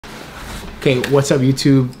Okay, what's up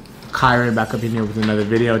YouTube? Kyron back up in here with another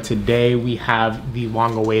video. Today we have the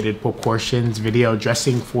long-awaited proportions video,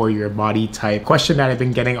 dressing for your body type. Question that I've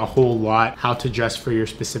been getting a whole lot: how to dress for your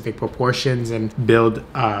specific proportions and build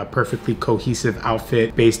a perfectly cohesive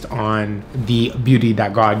outfit based on the beauty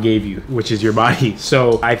that God gave you, which is your body.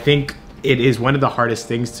 So I think it is one of the hardest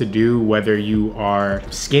things to do, whether you are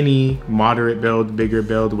skinny, moderate build, bigger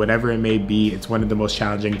build, whatever it may be. It's one of the most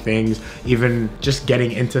challenging things. Even just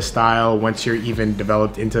getting into style, once you're even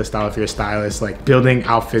developed into style, if you're a stylist, like building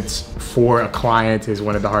outfits for a client is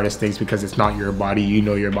one of the hardest things because it's not your body. You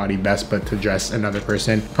know your body best, but to dress another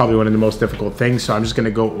person, probably one of the most difficult things. So I'm just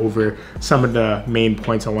gonna go over some of the main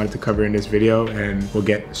points I wanted to cover in this video and we'll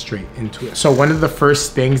get straight into it. So one of the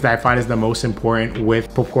first things that I find is the most important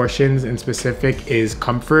with proportions in specific is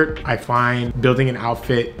comfort. I find building an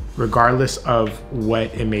outfit, regardless of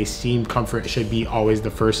what it may seem, comfort should be always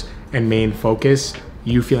the first and main focus.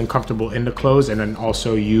 You feeling comfortable in the clothes, and then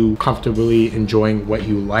also you comfortably enjoying what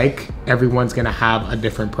you like. Everyone's gonna have a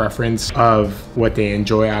different preference of what they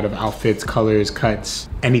enjoy out of outfits, colors, cuts,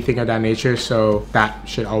 anything of that nature. So that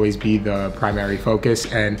should always be the primary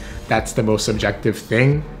focus, and that's the most subjective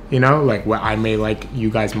thing. You know, like what I may like, you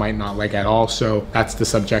guys might not like at all. So that's the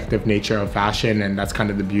subjective nature of fashion, and that's kind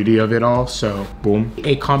of the beauty of it all. So boom.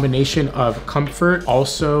 A combination of comfort,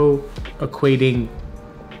 also equating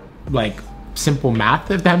like simple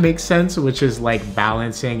math, if that makes sense, which is like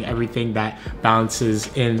balancing everything that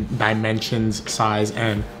balances in dimensions, size,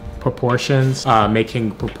 and proportions,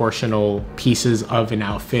 making proportional pieces of an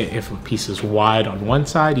outfit. If a piece is wide on one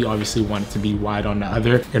side, you obviously want it to be wide on the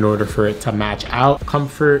other in order for it to match out.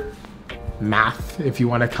 Comfort, math, if you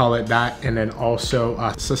want to call it that, and then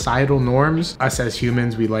also societal norms. Us as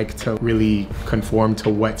humans, we like to really conform to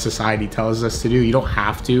what society tells us to do. You don't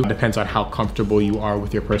have to. It depends on how comfortable you are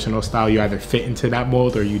with your personal style. You either fit into that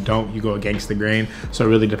mold or you don't. You go against the grain. So it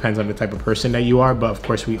really depends on the type of person that you are. But of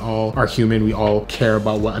course, we all are human. We all care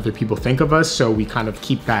about what other people think of us. So we kind of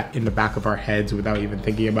keep that in the back of our heads without even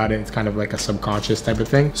thinking about it. It's kind of like a subconscious type of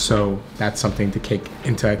thing. So that's something to take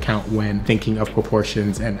into account when thinking of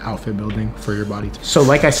proportions and outfit building for your body. So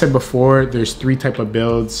like I said before, there's three type of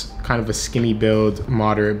builds: kind of a skinny build,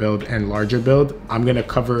 moderate build, and larger build. I'm gonna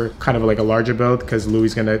cover kind of like a larger build because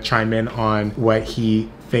Louis gonna chime in on what he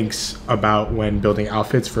thinks about when building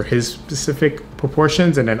outfits for his specific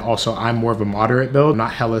proportions. And then also I'm more of a moderate build,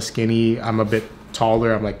 not hella skinny. I'm a bit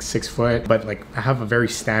taller, I'm like 6 foot, but like I have a very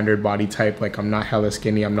standard body type. Like I'm not hella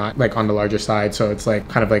skinny, I'm not like on the larger side. So it's like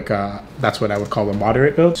kind of like that's what I would call a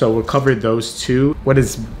moderate build. So we'll cover those two. What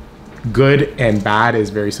is good and bad is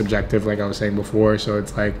very subjective, like I was saying before. So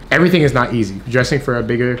it's like everything is not easy. Dressing for a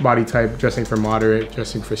bigger body type, dressing for moderate,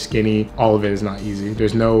 dressing for skinny, all of it is not easy.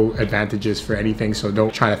 There's no advantages for anything. So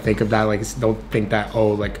don't try to think of that. Like don't think that,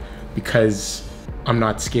 oh, like because I'm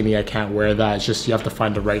not skinny I can't wear that. It's just you have to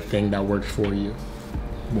find the right thing that works for you.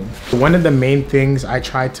 Boom. One of the main things I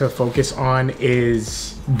try to focus on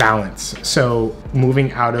is balance. So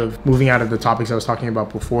moving out of the topics I was talking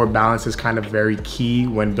about before, balance is kind of very key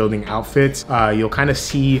when building outfits. You'll kind of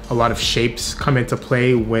see a lot of shapes come into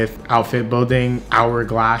play with outfit building.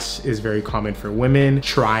 Hourglass is very common for women.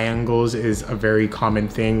 Triangles is a very common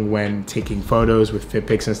thing when taking photos with fit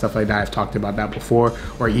pics and stuff like that. I've talked about that before.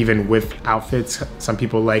 Or even with outfits, some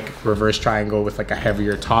people like reverse triangle with like a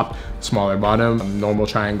heavier top, smaller bottom. Normal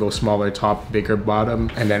triangle, smaller top, bigger bottom.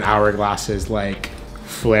 And then hourglass is like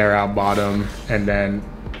flare out bottom and then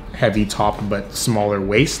heavy top but smaller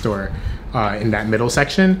waist, or in that middle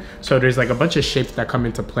section. So there's like a bunch of shapes that come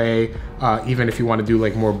into play. Even if you want to do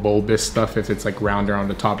like more bulbous stuff, if it's like rounder on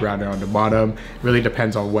the top, rounder on the bottom, really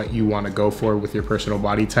depends on what you want to go for with your personal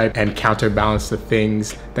body type, and counterbalance the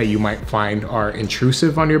things that you might find are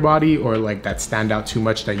intrusive on your body or like that stand out too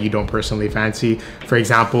much that you don't personally fancy. For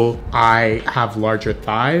example, I have larger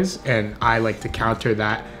thighs and I like to counter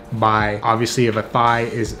that by, obviously if a thigh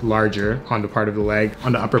is larger on the part of the leg,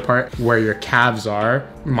 on the upper part where your calves are,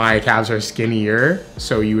 my calves are skinnier,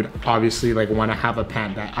 so you would obviously like want to have a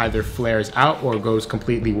pant that either flares out or goes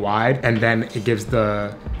completely wide, and then it gives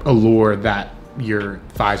the allure that your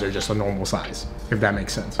thighs are just a normal size, if that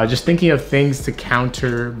makes sense. Just thinking of things to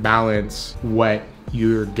counterbalance what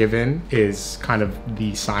you're given is kind of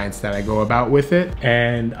the science that I go about with it,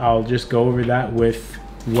 and I'll just go over that with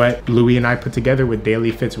what Louis and I put together with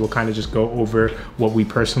daily fits. We'll kind of just go over what we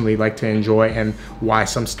personally like to enjoy and why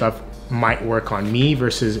some stuff might work on me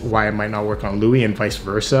versus why it might not work on Louis, and vice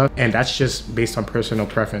versa. And that's just based on personal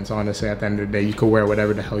preference. Honestly, at the end of the day, you could wear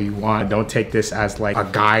whatever the hell you want. Don't take this as like a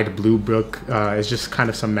guide, blue book. It's just kind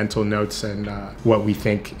of some mental notes and what we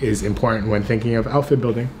think is important when thinking of outfit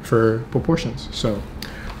building for proportions. So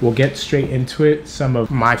we'll get straight into it. Some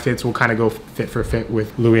of my fits will kind of go fit for fit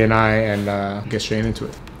with Louis and I, and get straight into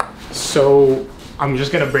it. So I'm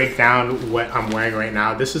just gonna break down what I'm wearing right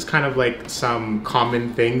now. This is kind of like some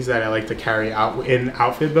common things that I like to carry out in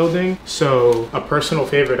outfit building. So a personal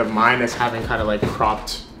favorite of mine is having kind of like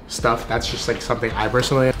cropped stuff. That's just like something I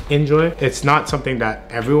personally enjoy. It's not something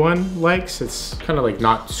that everyone likes. It's kind of like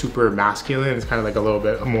not super masculine. It's kind of like a little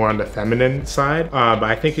bit more on the feminine side, but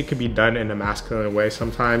I think it could be done in a masculine way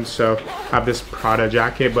sometimes. So I have this Prada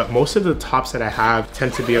jacket, but most of the tops that I have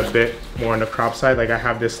tend to be a bit more on the crop side. Like I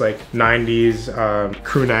have this like 90s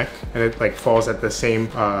crew neck, and it like falls at the same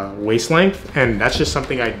waist length, and that's just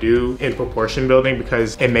something I do in proportion building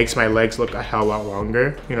because it makes my legs look a hell lot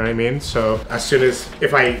longer, you know what I mean? So as soon as,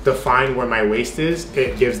 if I define where my waist is,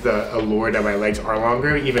 it gives the allure that my legs are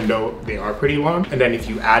longer, even though they are pretty long. And then if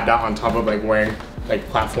you add that on top of like wearing like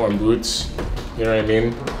platform boots, you know what I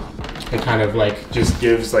mean? It kind of like just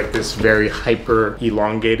gives like this very hyper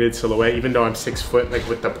elongated silhouette. Even though I'm 6 foot, like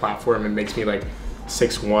with the platform, it makes me like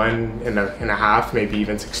 6'1" and a half, maybe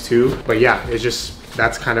even 6'2". But yeah, it's just,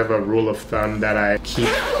 that's kind of a rule of thumb that I keep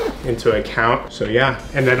into account. So yeah,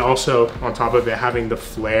 and then also on top of it, having the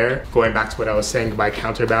flare, going back to what I was saying by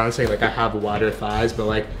counterbalancing, like I have wider thighs, but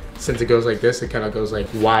like since it goes like this, it kind of goes like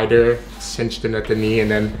wider, cinched in at the knee, and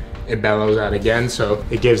then it bellows out again. So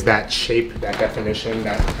it gives that shape, that definition,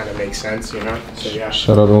 that kind of makes sense, you know? So yeah.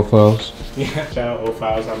 Shout out O-Files. Yeah, shout out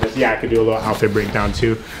O-Files on this. Yeah, I could do a little outfit breakdown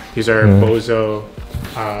too. These are Bozo,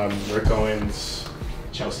 Rick Owens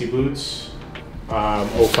Chelsea boots,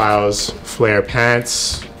 O-Files flare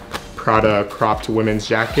pants, Prada cropped women's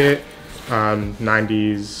jacket,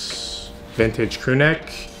 90s vintage crew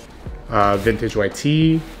neck, vintage white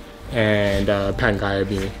tee, and Pangaya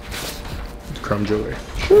beanie, chrome jewelry.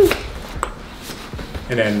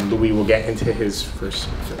 And then Louis will get into his first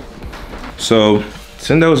fit. So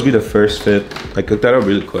since that was be the first fit, I cooked that up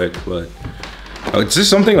really quick, but it's just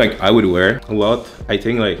something like I would wear a lot. I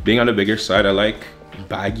think like being on the bigger side, I like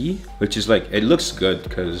baggy, which is like, it looks good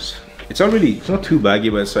because it's not too baggy,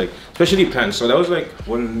 but it's like, especially pants. So that was like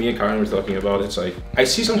when me and Karen were talking about, it's like, I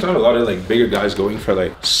see sometimes a lot of like bigger guys going for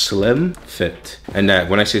like slim fit. And that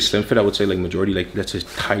when I say slim fit, I would say like majority, like let's say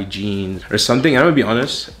tight jeans or something. I'm gonna be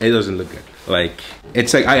honest, it doesn't look good. Like,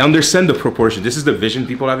 it's like, I understand the proportion. This is the vision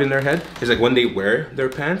people have in their head. It's like when they wear their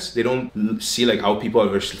pants, they don't see like how people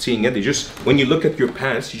are seeing it. They just, when you look at your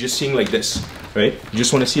pants, you're just seeing like this, right? You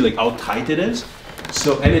just wanna see like how tight it is.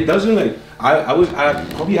 So, and it doesn't like, I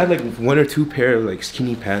probably had like 1 or 2 pair of like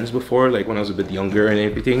skinny pants before, like when I was a bit younger and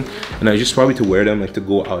everything, and I just probably to wear them like to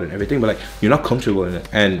go out and everything, but like you're not comfortable in it,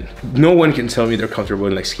 and no one can tell me they're comfortable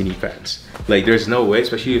in like skinny pants. Like there's no way,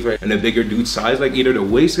 especially if you're in a bigger dude size, like either the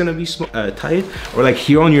waist is gonna be tight, or like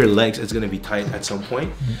here on your legs it's gonna be tight at some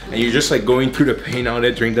point, and you're just like going through the pain on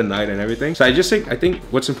it during the night and everything. So I just think, I think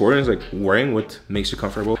what's important is like wearing what makes you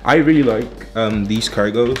comfortable. I really like these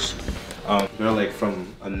cargos. They're like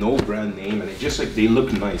from a no brand name, and it just like, they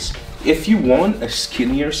look nice. If you want a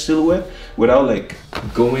skinnier silhouette without like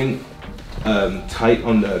going tight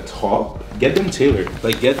on the top, get them tailored.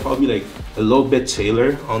 Like get probably like a little bit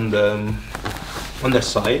tailored on the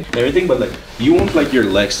side and everything, but like you want like your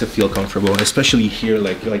legs to feel comfortable, especially here.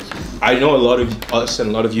 Like I know a lot of us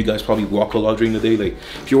and a lot of you guys probably walk a lot during the day. Like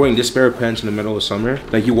if you're wearing this pair of pants in the middle of summer,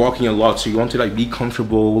 like you're walking a lot, so you want to like be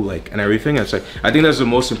comfortable, like, and everything. It's like, I think that's the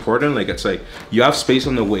most important. Like it's like you have space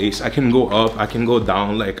on the waist. I can go up, I can go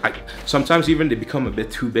down. Like sometimes even they become a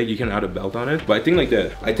bit too big, you can add a belt on it. But I think like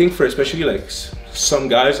that, I think for especially like some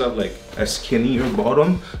guys have like a skinnier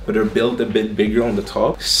bottom, but they're built a bit bigger on the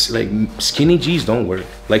top. Like skinny jeans don't work.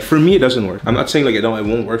 Like for me, it doesn't work. I'm not saying like it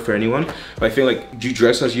won't work for anyone, but I feel like you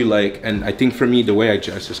dress as you like, and I think for me, the way I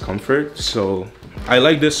dress is comfort. So I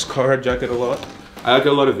like this Carhartt jacket a lot. I like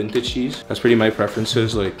a lot of vintage tees. That's pretty my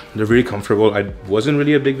preferences. Like they're very comfortable. I wasn't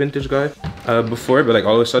really a big vintage guy before, but like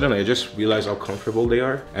all of a sudden I just realized how comfortable they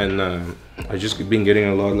are, and I just been getting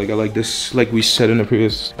a lot. Like I like this, like we said in the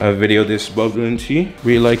previous video, this bubbling tee.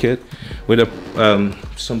 Really like it with a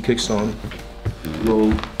some kicks on,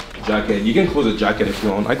 low jacket. You can close a jacket if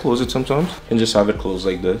you want. I close it sometimes and just have it closed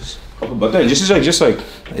like this. But then just like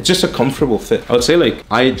it's just a comfortable fit. I would say like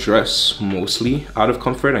I dress mostly out of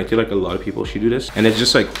comfort. I feel like a lot of people should do this, and it's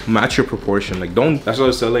just like match your proportion. Like don't. That's what I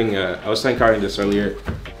was telling. I was telling Karen this earlier.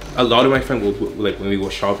 a lot of my friends will, like, when we go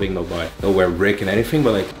shopping, they'll wear Rick and anything,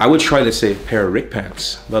 but like I would try, let's say, a pair of Rick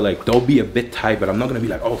pants, but like they'll be a bit tight, but I'm not gonna be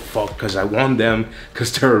like, oh fuck, because I want them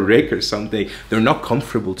because they're a Rick or something. They're not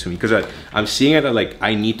comfortable to me because I'm seeing it like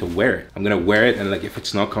I need to wear it. I'm gonna wear it, and like if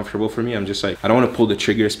it's not comfortable for me, I'm just like, I don't want to pull the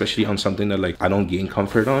trigger, especially on something that like I don't gain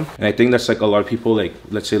comfort on. And I think that's like a lot of people, like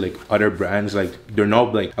let's say like other brands, like they're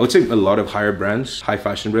not like, I would say a lot of higher brands, high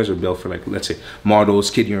fashion brands are built for like, let's say, models,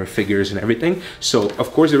 skinnier figures and everything. So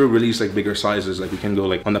of course they will release like bigger sizes, like we can go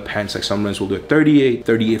like on the pants, like some brands will do it 38,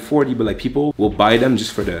 38, 40, but like people will buy them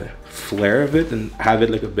just for the flair of it and have it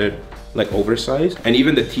like a bit like oversized. And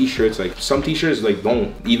even the t-shirts, like some t-shirts like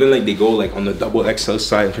don't even, like they go like on the double XL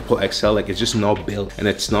side and triple XL, like it's just not built and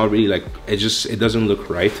it's not really like, it doesn't look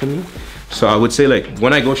right to me. So I would say like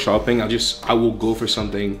when I go shopping, I will go for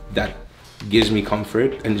something that gives me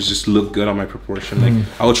comfort and just look good on my proportion. Like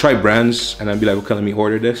I will try brands and I'll be like, okay, let me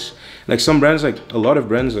order this. Like some brands, like a lot of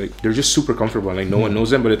brands, like they're just super comfortable, like no one knows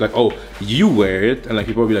them, but it's like, oh, you wear it, and like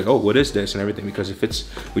people will be like, oh, what is this and everything, because if it's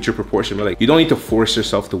with your proportion. But like you don't need to force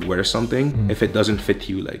yourself to wear something if it doesning fit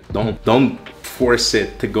you. Like don't force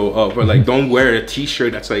it to go up, or like don't wear a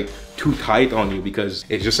t-shirt that's like too tight on you, because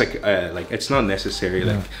it's just like it's not necessary.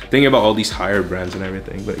 Like thinking about all these higher brands and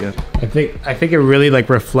everything. But yeah, I think it really like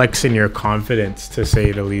reflects in your confidence, to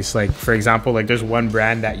say the least. Like for example, like there's one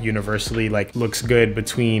brand that universally like looks good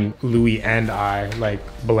between Louis and I, like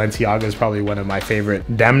Balenciaga is probably one of my favorite.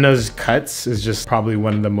 Demna's cuts is just probably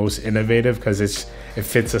one of the most innovative, because it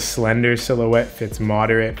fits a slender silhouette, fits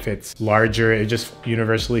moderate, fits larger. It just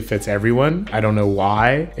universally fits everyone. I don't know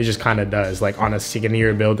why, it just kind of does. Like on a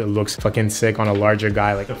skinnier build, it looks fucking sick. On a larger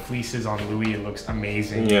guy, like the fleeces on Louis, it looks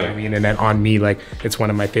amazing. You know what I mean? And then on me, like it's one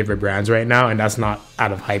of my favorite brands right now, and that's not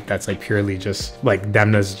out of hype. That's like purely just like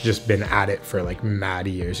Demna's just been at it for like mad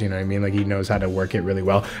years. You know what I mean? Like he knows how to work it really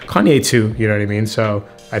well. Kanye too. You know what I mean? So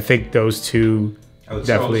I think those two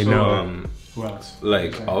definitely know. Who else?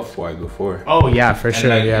 Like Off-White before. Oh yeah, for sure.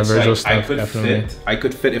 Like, yeah, Virgil like, stuff, definitely. I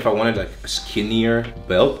could fit if I wanted like a skinnier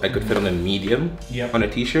belt. I could fit on a medium on a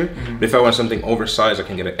t-shirt. But if I want something oversized, I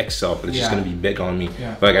can get an XL, but it's just gonna be big on me.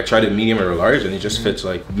 But like I tried a medium or a large, and it just fits.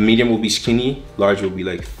 Like medium will be skinny, large will be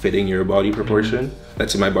like fitting your body proportion.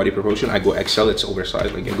 That's in my body proportion. I go XL, it's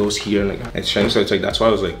oversized, like it goes here and like it's shiny. So it's like, that's why I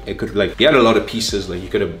was like, it could like, he had a lot of pieces, like you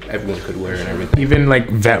could have, everyone could wear and everything. Even like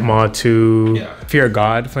Vetements to Fear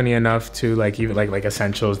God, funny enough, to like even like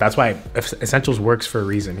Essentials. That's why Essentials works for a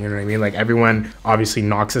reason, you know what I mean? Like everyone obviously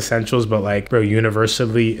knocks Essentials, but like bro,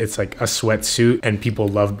 universally it's like a sweatsuit, and people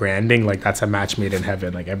love branding. Like that's a match made in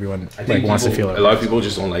heaven. Like everyone like wants to feel it. A lot of people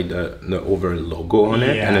just don't like the over logo on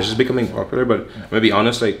it, and it's just becoming popular. But I'm gonna be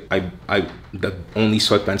honest, like the only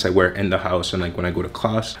sweatpants I wear in the house and like when I go to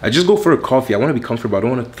class, I just go for a coffee. I want to be comfortable. I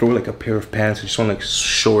don't want to throw like a pair of pants. I just want like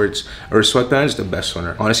shorts or sweatpants. The best one.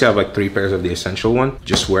 Honestly, I have like 3 pairs of the essential one.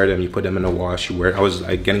 Just wear them. You put them in a wash. You wear it. I was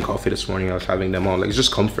like getting coffee this morning. I was having them on. Like it's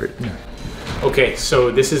just comfort. Okay,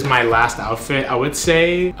 so this is my last outfit. I would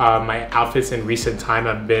say my outfits in recent time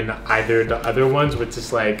have been either the other ones, which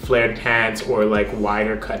is like flared pants or like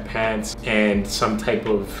wider cut pants and some type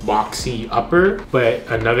of boxy upper. But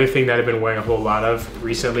another thing that I've been wearing a whole lot of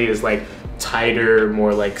recently is like tighter,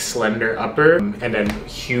 more like slender upper, and then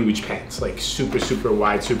huge pants, like super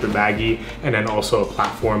wide, super baggy, and then also a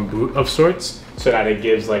platform boot of sorts, so that it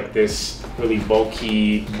gives like this really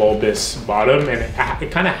bulky, bulbous bottom, and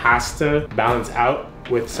it kind of has to balance out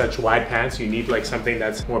with such wide pants. You need like something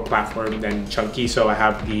that's more platform than chunky. So I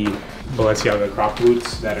have the Balenciaga crop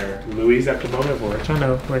boots that are Louis at the moment, but we're trying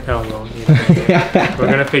to work out alone. You know, we're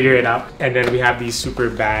gonna figure it out. And then we have these super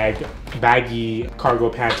baggy cargo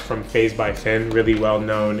pants from Phase by Finn, really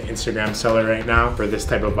well-known Instagram seller right now for this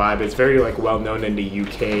type of vibe. It's very like well-known in the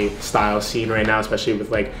UK style scene right now, especially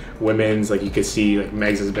with like women's. Like you could see like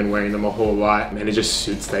Megs has been wearing them a whole lot, and it just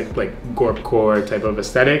suits that like gorpcore type of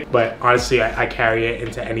aesthetic. But honestly, I carry it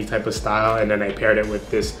into any type of style, and then I paired it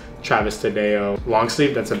with this Travis Tadeo long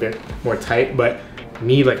sleeve that's a bit more tight. But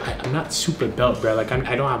me, like I'm not super built, bro. Like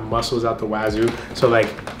I don't have muscles out the wazoo, so like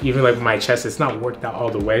even like my chest, it's not worked out all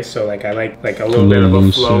the way. So like I like a little bit of a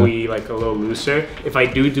flowy, like a little looser. If I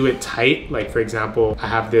do it tight, like for example, I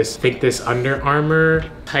have this, I think this Under Armour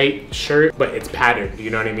tight shirt, but it's patterned, you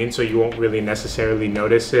know what I mean? So you won't really necessarily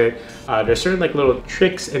notice it. There's certain like little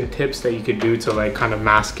tricks and tips that you could do to like kind of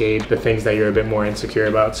masquerade the things that you're a bit more insecure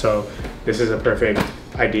about. So this is a perfect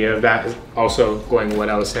idea of that. Is also going with what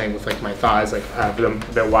I was saying with like my thighs, like I have them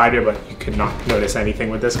a bit wider, but you could not notice anything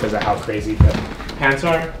with this because of how crazy the pants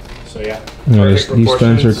are. So yeah, nice. These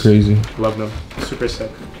pants are crazy. Love them. Super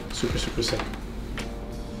sick. Super sick.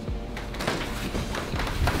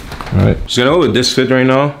 All right. Just gonna go with this fit right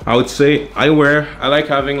now. I would say I like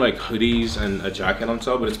having like hoodies and a jacket on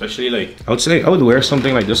top, but especially like, I would say I would wear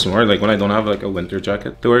something like this more, like when I don't have like a winter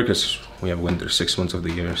jacket to wear, because we have winter 6 months of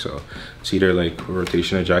the year. So it's either like a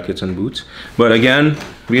rotation of jackets and boots. But again,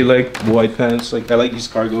 we like white pants. Like I like these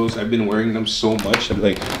cargos. I've been wearing them so much that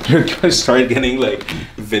like they're gonna start getting like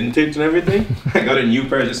vintage and everything. I got a new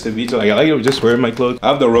pair just to be, so like I like just wearing my clothes. I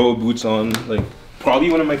have the row boots on, like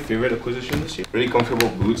probably one of my favorite acquisitions this year. Really comfortable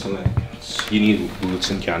boots, and like you need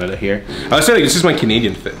boots in Canada here. I would say like this is my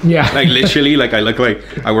Canadian fit. Yeah. Like literally, like I look like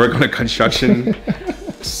I work on a construction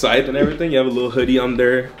site and everything. You have a little hoodie on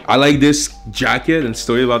there. I like this jacket, and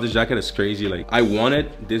story about this jacket is crazy. Like I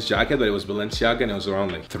wanted this jacket, but it was Balenciaga and it was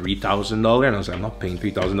around like $3,000, and I was like, I'm not paying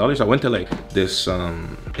 $3,000. I went to like this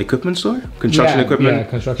equipment store, construction equipment. Yeah,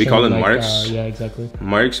 construction, we call it like, Marks. Yeah, exactly.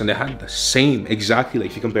 Marks, and they had the same exactly.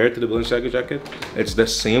 Like if you compare it to the Balenciaga jacket, it's the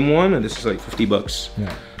same one, and this is like $50.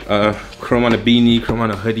 Yeah. Chrome on a beanie, chrome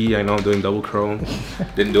on a hoodie. I know I'm doing double chrome.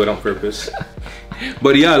 Didn't do it on purpose.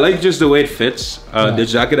 But yeah, I like just the way it fits. The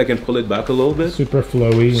jacket, I can pull it back a little bit. Super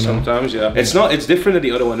flowy, you know? Sometimes, yeah. It's different than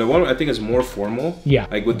the other one. The one I think is more formal. Yeah.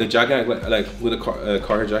 Like with the jacket, like with a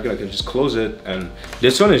car jacket, I can just close it. And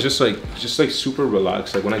this one is just like super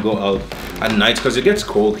relaxed. Like when I go out at nights, because it gets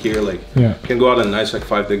cold here. Like I can go out at nights like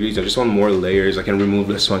 5 degrees. I just want more layers. I can remove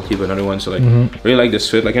this one, keep another one. So like really like this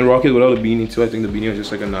fit. I can rock it without a beanie too. I think the beanie is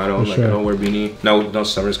just like a add-on. Like I don't wear beanie. Now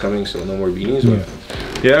summer's coming, so no more beanies.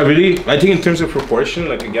 But yeah, really, I think in terms of proportion,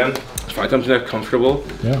 like again, find something that's comfortable.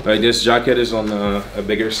 Like this jacket is on a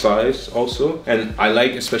bigger size also, and I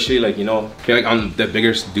like, especially like, you know, I feel like on the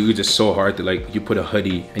bigger dudes it's so hard to like, you put a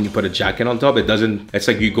hoodie and you put a jacket on top. It's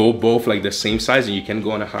like you go both like the same size, and you can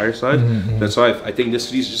go on a higher size. That's why I think this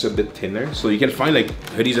hoodie is just a bit thinner, so you can find like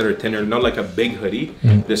hoodies that are thinner, not like a big hoodie.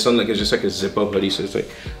 This one like is just like a zip up hoodie, so it's like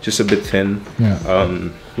just a bit thin.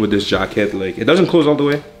 With this jacket, like it doesn't close all the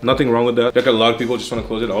way, nothing wrong with that. Like a lot of people just want to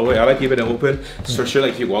close it all the way. I like keeping it open. For sure,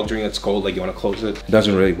 like if you walk during it's cold, like you want to close it,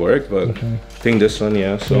 doesn't really work. But I think this one,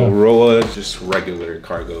 so Roa is just regular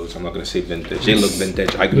cargos. I'm not gonna say vintage. They look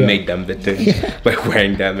vintage. I made them vintage by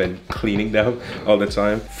wearing them and cleaning them all the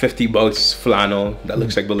time. $50 flannel that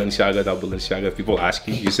looks like Balenciaga. That Balenciaga. If people ask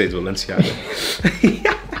you, you say it's Balenciaga.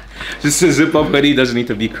 Just a zip up hoodie, doesn't need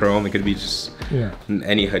to be chrome. It could be just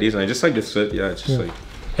any hoodies. And I just like this fit. Yeah, it's just like.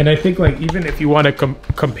 And I think like even if you want to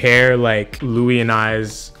compare like Louis and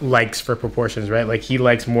I's likes for proportions, right? Like he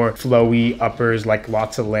likes more flowy uppers, like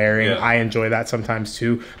lots of layering. I enjoy that sometimes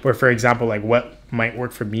too. But for example, like what might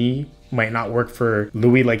work for me might not work for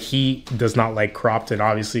Louis. Like he does not like cropped, and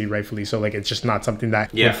obviously rightfully so. Like it's just not something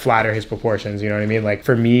that would flatter his proportions, you know what I mean? Like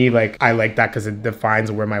for me, like I like that because it defines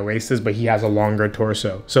where my waist is, but he has a longer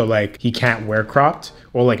torso, so like he can't wear cropped.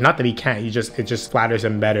 Or like not that he can't, it just flatters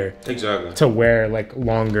him better to wear like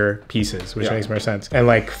longer pieces, which makes more sense. And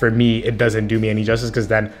like for me, it doesn't do me any justice, because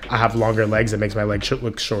then I have longer legs. It makes my legs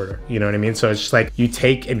look shorter, you know what I mean? So it's just like you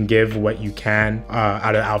take and give what you can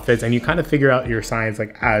out of outfits, and you kind of figure out your size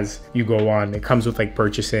like as you go on. It comes with like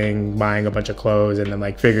purchasing, buying a bunch of clothes, and then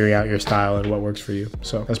like figuring out your style and what works for you.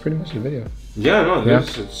 So that's pretty much the video. Yeah, no, I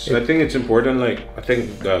think it's important. Like I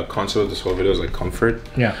think the concept of this whole video is like comfort.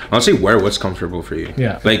 Honestly, wear what's comfortable for you.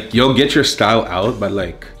 Like you'll get your style out, but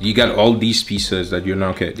like you got all these pieces that you're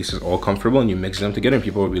not, okay, this is all comfortable, and you mix them together, and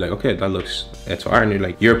people will be like, okay, it's fire,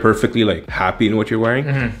 and you're perfectly like happy in what you're wearing.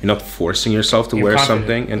 You're not forcing yourself to wear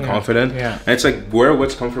something and confident. And it's like wear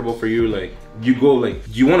what's comfortable for you. Like you go, like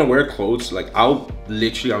you want to wear clothes. Like I'm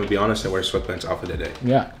gonna be honest, I wear sweatpants out for the day.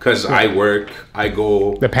 Because I work, I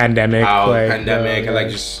go the pandemic out, I like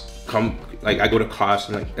just come. Like I go to class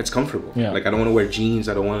and like it's comfortable. Like I don't want to wear jeans.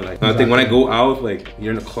 I don't want to like. I think when I go out, like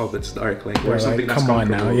you're in a club, it's dark. Like wear something that's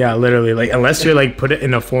comfortable. Come on now, yeah, literally. Like unless you're like put it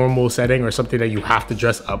in a formal setting or something that you have to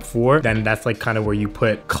dress up for, then that's like kind of where you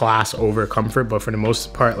put class over comfort. But for the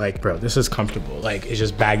most part, like bro, this is comfortable. Like it's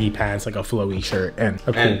just baggy pants, like a flowy shirt, and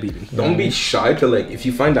a cool beanie. Don't be shy to like if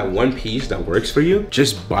you find that one piece that works for you,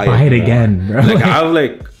 just buy it again, bro. Like I have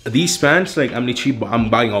like. These pants, like I'm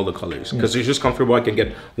buying all the colors because they're just comfortable. I can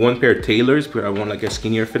get one pair of tailors, but I want like a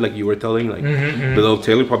skinnier fit, like you were telling, like the little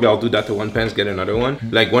tailor. Probably I'll do that to one pants, get another one.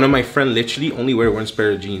 Like one of my friend literally only wear one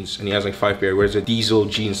pair of jeans, and he has like 5 pair. Wears a diesel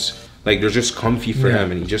jeans. Like they're just comfy for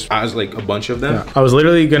him, and he just has like a bunch of them. I was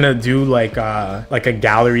literally gonna do like a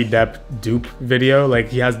gallery depth dupe video. Like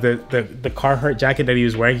he has the Carhartt jacket that he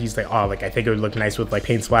was wearing. He's like, oh, like I think it would look nice with like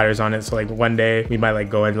paint splatters on it. So like one day we might like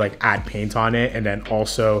go and like add paint on it, and then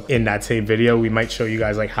also in that same video we might show you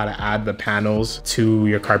guys like how to add the panels to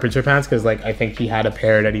your carpenter pants, because like I think he had a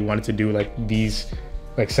pair that he wanted to do like these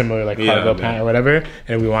like similar like cargo pant or whatever,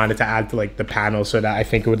 and we wanted to add to like the panel so that I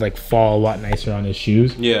think it would like fall a lot nicer on his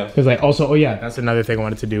shoes. Yeah. Because like also, oh yeah, that's another thing I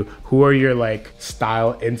wanted to do. Who are your like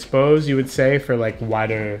style inspos, you would say, for like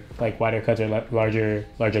wider cuts or larger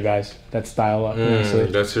guys that style up?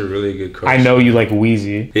 That's a really good question. I know you like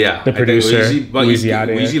Wheezy. Yeah, the producer.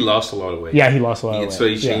 Wheezy lost a lot of weight. Yeah, he lost a lot of weight. So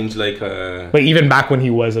he changed like but even back when he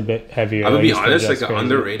was a bit heavier. I'm gonna be honest, like an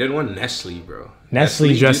underrated one, Nestle, bro.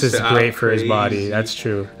 Nestle dresses great for his body. That's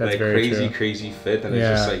true. That's like very true. Crazy fit, and it's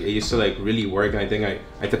just like it used to like really work. And I think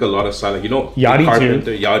I took a lot of style, like, you know, Yachty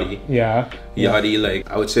too. Yachty. Yeah. Yachty, like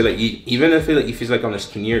I would say, like even if he's like on a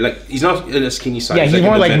skinnier, like he's not in a skinny side. Yeah, he's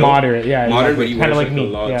more like moderate. Yeah, moderate, but he wears like me.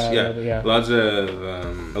 Lots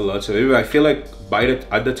of it. I feel like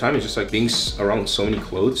at the time it's just like being around so many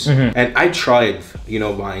clothes, and I tried, you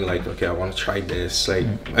know, buying like, okay, I want to try this, like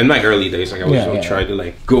in my early days, like I was try to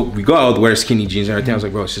like we go out, wear skinny jeans and everything. I was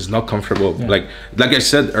like, bro, it's just not comfortable. Like I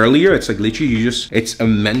said earlier, it's like literally it's a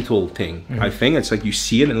mental thing. I think it's like you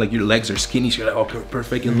see it and like your legs are skinny, so you're like, okay,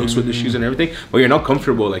 perfect, it looks with the shoes and everything, but you're not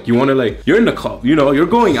comfortable. Like you want to, like, you're in the club, you know, you're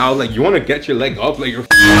going out, like you want to get your leg up, like you're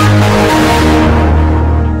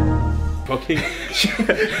fucking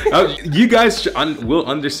you guys will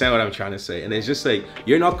understand what I'm trying to say. And it's just like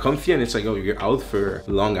you're not comfy, and it's like, oh, you're out for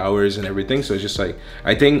long hours and everything. So it's just like,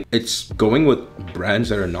 I think it's going with brands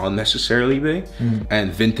that are not necessarily big,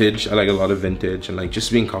 and vintage. I like a lot of vintage, and like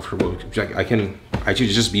just being comfortable. Like I can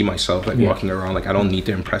just be myself, like walking around. Like I don't need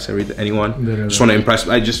to impress anyone. Literally. Just want to impress.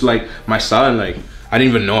 I just like my style, and like I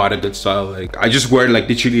didn't even know I had a good style. Like I just wear, like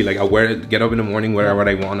literally, like I wear it, get up in the morning, wear what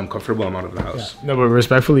I want. I'm comfortable. I'm out of the house. No, but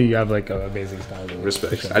respectfully, you have like an amazing style.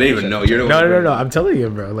 Respect. Sure. I didn't even know. You're the no. I'm telling you,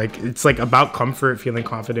 bro. Like it's like about comfort, feeling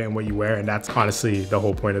confident in what you wear, and that's honestly the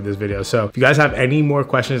whole point of this video. So if you guys have any more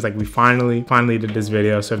questions, like we finally did this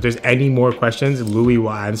video. So if there's any more questions, Louis will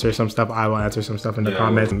answer some stuff. I will answer some stuff in the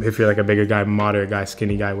comments. If you're like a bigger guy, moderate guy,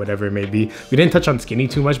 skinny guy, whatever it may be. We didn't touch on skinny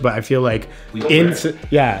too much, but I feel like and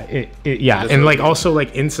like also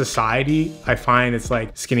like in society, I find it's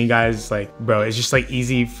like skinny guys, like, bro, it's just like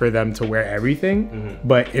easy for them to wear everything.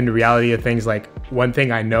 But in the reality of things, like one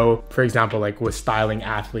thing I know, for example, like with styling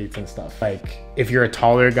athletes and stuff, like if you're a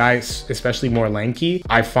taller guy, especially more lanky,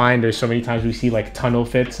 I find there's so many times we see like tunnel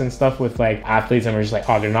fits and stuff with like athletes, and we're just like,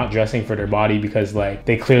 oh, they're not dressing for their body because like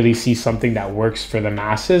they clearly see something that works for the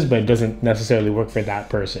masses, but it doesn't necessarally work for that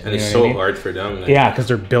person. And it's so hard for them. Like, because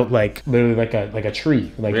they're built like literally like a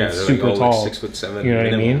tree, like it's super like, tall, like 6'7". You know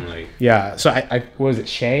what I mean? Like, so I what was it?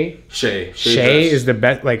 Shay is the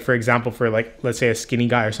best. Like for example, for like let's say a skinny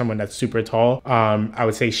guy or someone that's super tall, I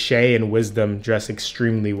would say Shay and Wisdom dress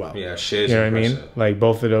extremely well. Yeah, Shay. You know what I mean? Like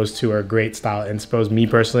both of those two are great style inspos. Me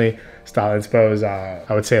personally, style inspos,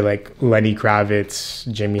 I would say like Lenny Kravitz,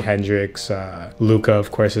 Jimi Hendrix, Luca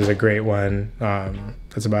of course is a great one.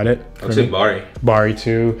 That's about it. I'd say Bari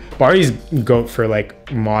too. Bari's goat for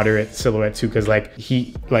like moderate silhouette too, because like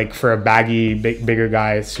he, like for a baggy bigger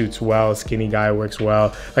guy, suits well. Skinny guy works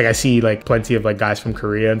well. Like I see like plenty of like guys from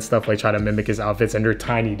Korea and stuff like try to mimic his outfits, and they're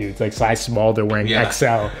tiny dudes, like size small, they're wearing XL.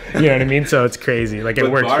 You know what I mean? So it's crazy. Like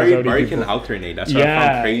it works. Bari can alternate. That's what I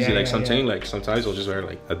found crazy. Like sometimes he'll just wear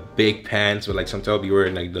like a big pants, but like sometimes he'll be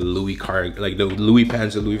wearing like the Louis like the Louis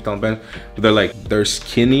pants, the Louis Vuitton pants. But they're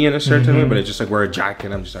skinny in a certain way, but it's just like wear a jacket.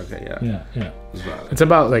 And I'm just like, okay, it's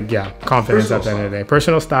about like confidence at the end of the day.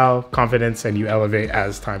 Personal style, confidence, and you elevate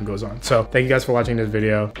as time goes on. So thank you guys for watching this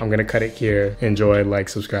video. I'm gonna cut it here. Enjoy, like,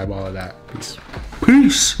 subscribe, all of that.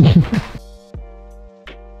 Peace.